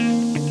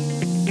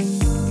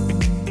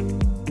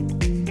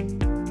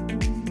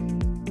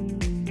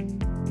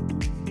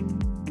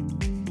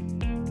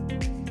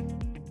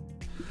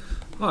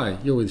Hi,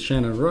 you're with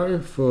Shannon Rowe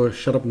for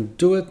Shut Up and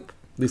Do It.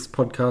 This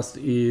podcast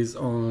is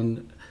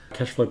on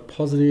cash flow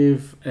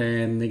positive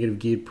and negative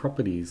geared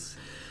properties.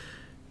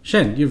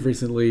 Shan, you've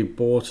recently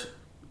bought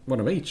one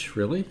of each,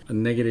 really, a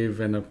negative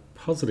and a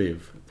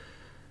positive.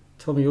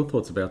 Tell me your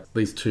thoughts about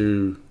these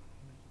two,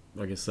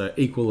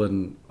 equal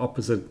and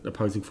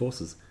opposing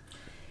forces.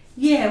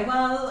 Yeah,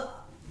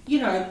 well,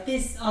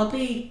 I'll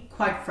be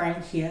quite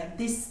frank here.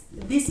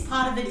 This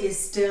part of it is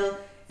still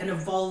an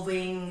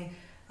evolving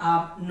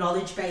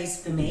knowledge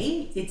base for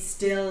me. It's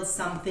still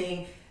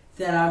something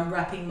that I'm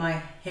wrapping my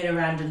head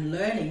around and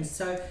learning.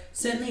 So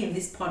certainly in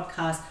this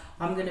podcast,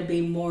 I'm going to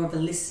be more of a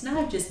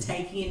listener, just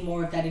taking in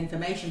more of that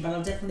information, but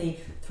I'll definitely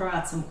throw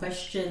out some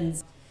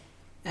questions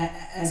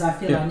as I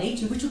feel I need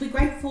to, which will be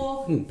great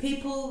for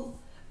people.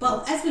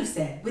 Well, as we've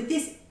said, with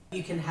this,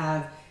 you can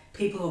have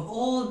people of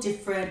all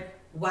different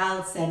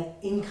wealths and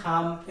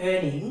income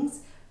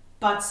earnings,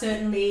 but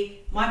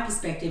certainly my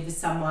perspective is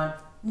someone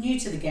new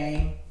to the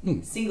game,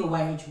 single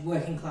wage,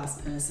 working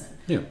class person.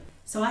 Yeah.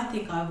 So I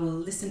think I will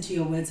listen to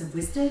your words of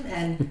wisdom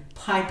and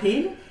pipe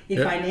in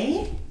if I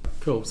need.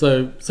 Cool.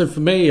 So for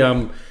me,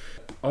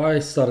 I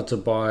started to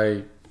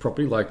buy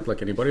property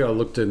like anybody. I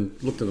looked in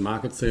the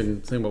market,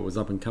 seen what was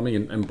up and coming,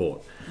 and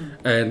bought.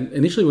 And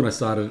initially, when I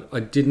started, I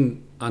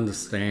didn't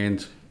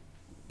understand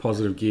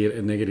positive geared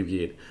and negative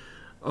geared.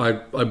 I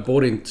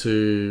bought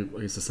into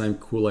the same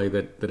Kool-Aid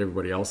that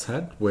everybody else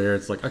had, where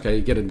it's like, okay,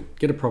 you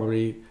get a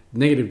property,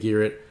 negative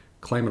gear it,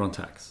 claim it on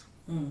tax,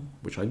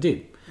 which I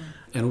did.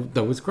 And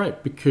that was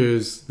great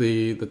because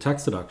the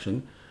tax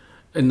deduction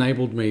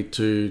enabled me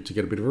to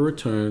get a bit of a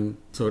return,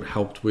 so it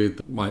helped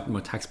with my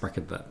tax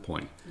bracket at that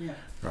point. Yeah.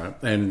 Right.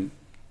 And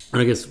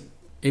I guess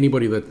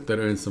anybody that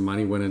earns some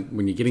money,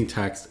 when you're getting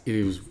taxed, it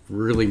is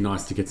really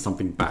nice to get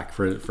something back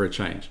for a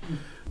change.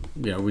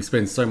 We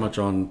spend so much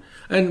on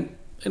and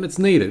it's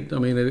needed. I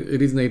mean,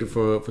 it is needed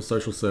for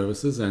social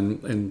services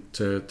and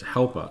to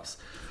help us.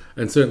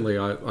 And certainly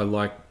I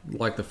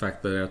like the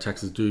fact that our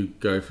taxes do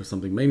go for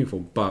something meaningful,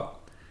 but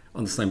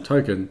on the same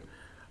token,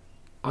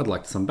 I'd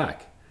like some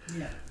back.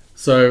 Yeah.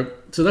 So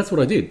that's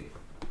what I did.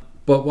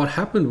 But what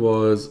happened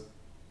was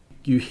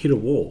you hit a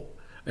wall.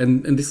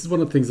 And this is one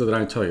of the things that I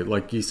don't tell you.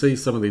 Like, you see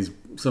some of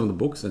the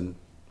books, and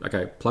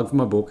okay, plug for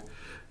my book,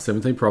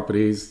 17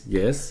 properties,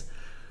 yes.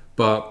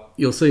 But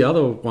you'll see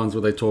other ones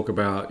where they talk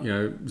about,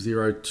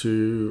 0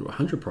 to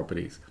 100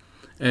 properties.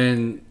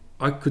 And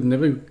I could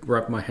never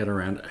wrap my head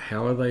around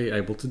how are they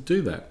able to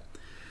do that?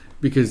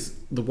 Because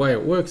the way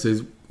it works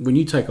is when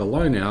you take a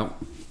loan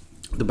out,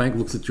 the bank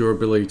looks at your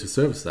ability to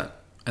service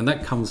that. And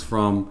that comes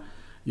from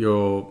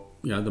your,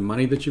 the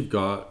money that you've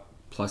got,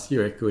 plus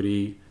your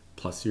equity,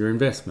 plus your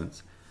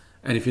investments.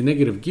 And if you're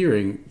negative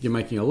gearing, you're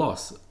making a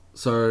loss.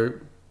 So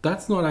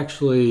that's not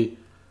actually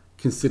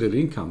considered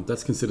income.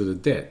 That's considered a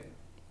debt,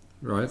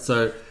 right?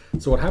 So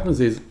what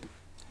happens is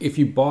if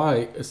you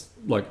buy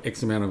like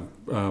X amount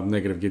of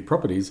negative geared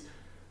properties,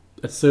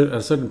 at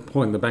a certain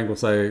point, the bank will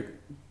say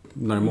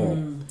no more.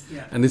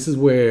 And this is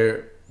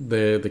where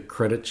the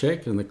credit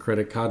check and the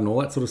credit card and all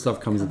that sort of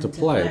stuff comes into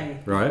play,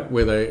 right?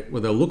 Where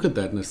they'll look at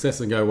that and assess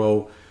and go,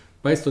 well,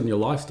 based on your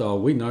lifestyle,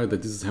 we know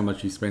that this is how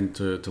much you spend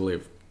to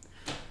live.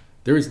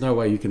 There is no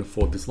way you can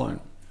afford this loan.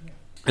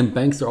 And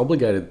banks are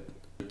obligated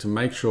to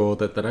make sure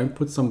that they don't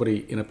put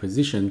somebody in a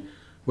position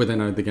where they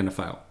know they're going to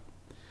fail.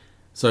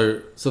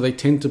 So they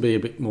tend to be a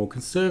bit more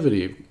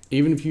conservative.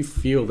 Even if you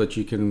feel that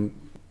you can,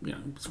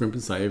 scrimp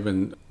and save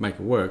and make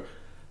it work,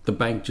 the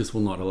bank just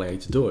will not allow you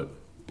to do it.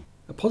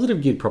 A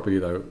positive geared property,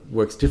 though,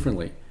 works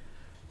differently.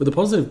 With a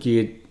positive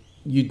geared,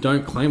 you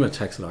don't claim a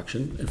tax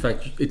deduction. In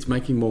fact, it's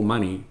making more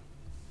money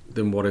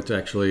than what it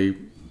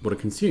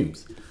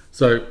consumes.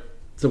 So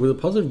with a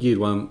positive geared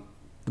one,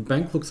 the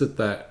bank looks at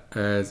that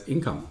as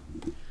income.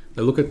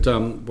 They look at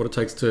what it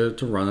takes to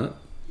run it.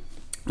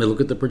 They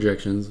look at the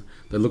projections.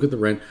 They look at the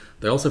rent.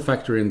 They also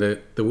factor in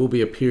that there will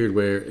be a period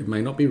where it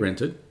may not be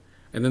rented,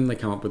 and then they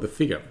come up with a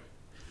figure.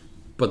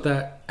 But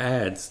that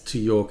adds to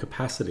your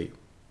capacity.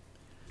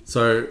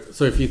 So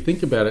if you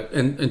think about it,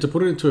 and to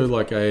put it into a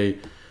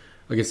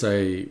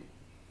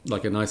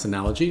nice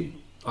analogy,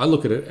 I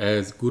look at it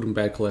as good and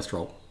bad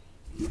cholesterol.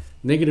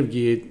 Negative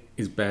geared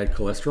is bad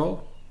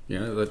cholesterol.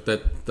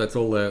 That's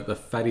all the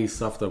fatty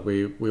stuff that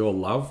we all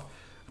love,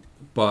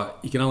 but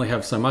you can only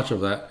have so much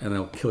of that and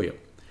it'll kill you.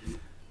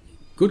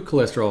 Good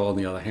cholesterol, on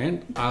the other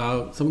hand,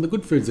 are some of the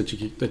good foods that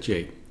you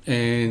eat,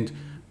 and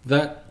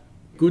that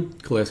good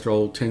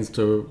cholesterol tends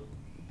to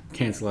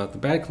cancel out the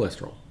bad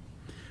cholesterol.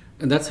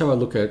 And that's how I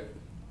look at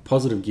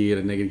positive geared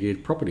and negative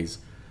geared properties.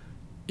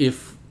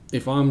 If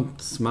I'm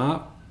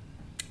smart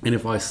and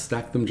if I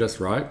stack them just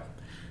right,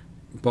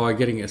 by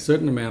getting a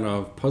certain amount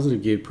of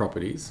positive geared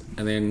properties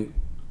and then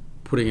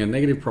putting a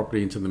negative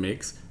property into the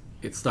mix,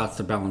 it starts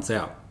to balance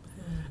out.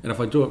 And if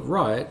I do it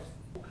right,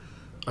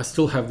 I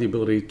still have the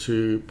ability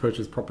to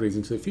purchase properties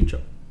into the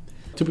future.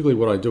 Typically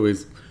what I do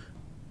is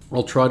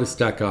I'll try to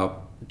stack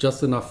up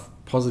just enough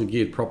positive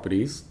geared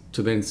properties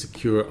to then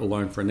secure a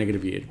loan for a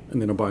negative geared,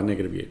 and then I'll buy a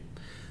negative geared.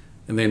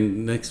 And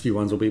then the next few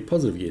ones will be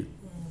positive geared.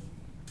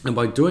 And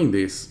by doing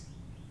this,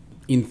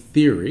 in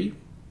theory,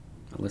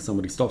 unless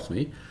somebody stops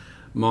me,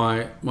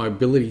 my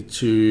ability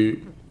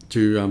to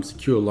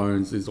secure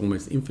loans is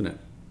almost infinite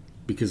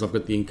because I've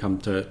got the income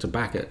to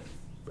back it.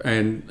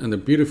 And the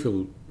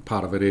beautiful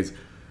part of it is,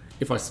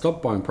 if I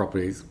stop buying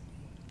properties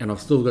and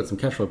I've still got some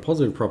cash flow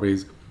positive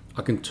properties,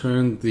 I can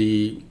turn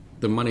the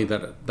money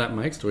that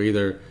makes to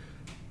either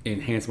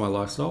enhance my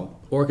lifestyle,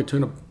 or I could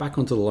turn it back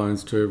onto the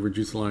loans to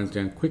reduce the loans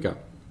down quicker,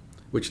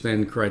 which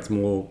then creates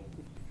more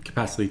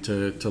capacity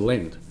to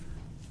lend.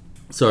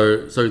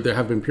 So there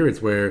have been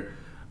periods where,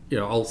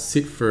 I'll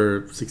sit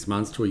for 6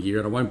 months to a year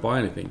and I won't buy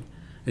anything.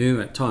 And in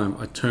that time,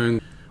 I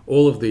turn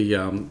all of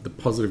the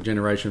positive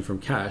generation from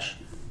cash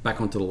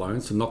back onto the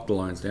loans to knock the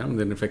loans down, and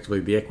then effectively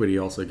the equity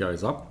also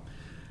goes up,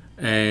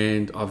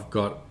 and I've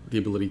got the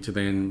ability to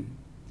then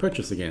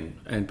purchase again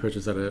and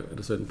purchase at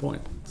a certain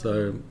point.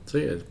 So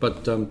yeah.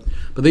 But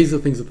these are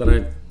the things that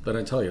they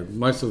don't tell you.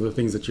 Most of the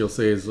things that you'll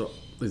see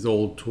is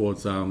all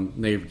towards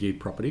negative geared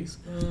properties,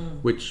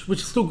 which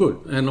is still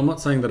good. And I'm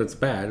not saying that it's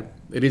bad.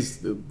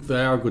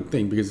 They are a good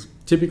thing, because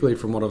typically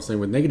from what I've seen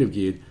with negative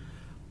geared,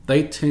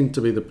 they tend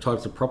to be the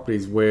types of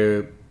properties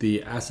where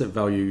the asset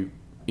value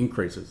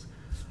increases.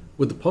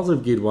 With the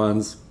positive geared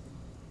ones,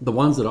 the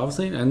ones that I've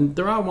seen, and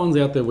there are ones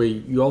out there where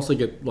you also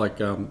get like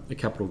a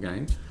capital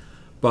gain,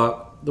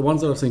 but the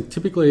ones that I've seen,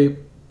 typically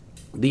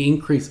the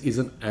increase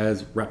isn't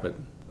as rapid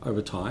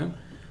over time,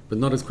 but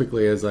not as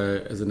quickly as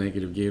a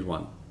negative geared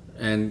one.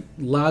 And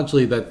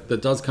largely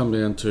that does come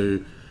down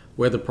to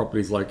where the property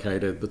is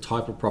located, the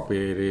type of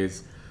property it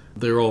is.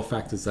 They're all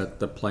factors that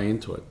play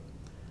into it.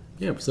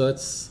 Yeah, so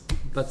that's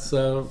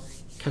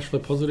cash flow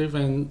positive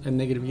and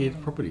negative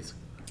geared properties.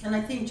 And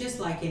I think, just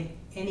like in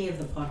any of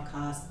the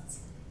podcasts,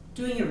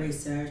 doing your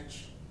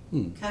research,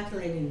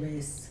 calculating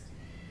risk,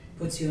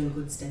 puts you in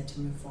good stead to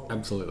move forward.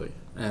 Absolutely.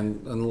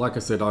 And like I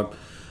said, I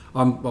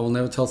will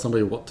never tell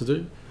somebody what to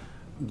do.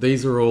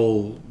 These are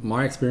all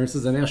my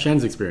experiences and now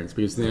Shan's experience,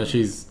 because now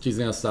she's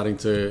now starting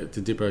to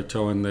dip her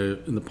toe in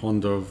the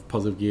pond of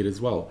positive geared as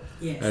well.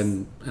 Yes.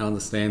 And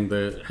understand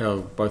how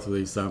both of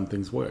these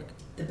things work.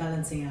 The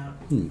balancing out.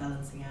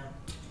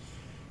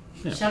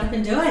 Yeah. Shut up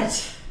and do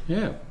it.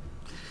 Yeah.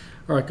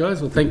 All right,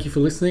 guys. Well, thank you for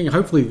listening.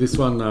 Hopefully this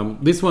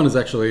one is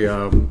actually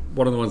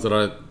one of the ones that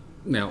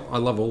I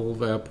love all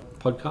of our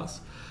podcasts,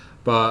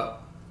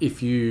 but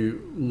if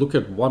you look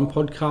at one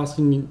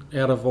podcast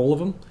out of all of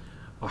them,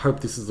 I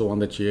hope this is the one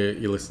that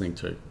you're listening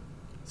to.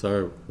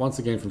 So once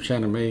again, from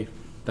Shan and me,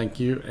 thank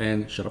you,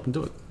 and shut up and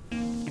do it.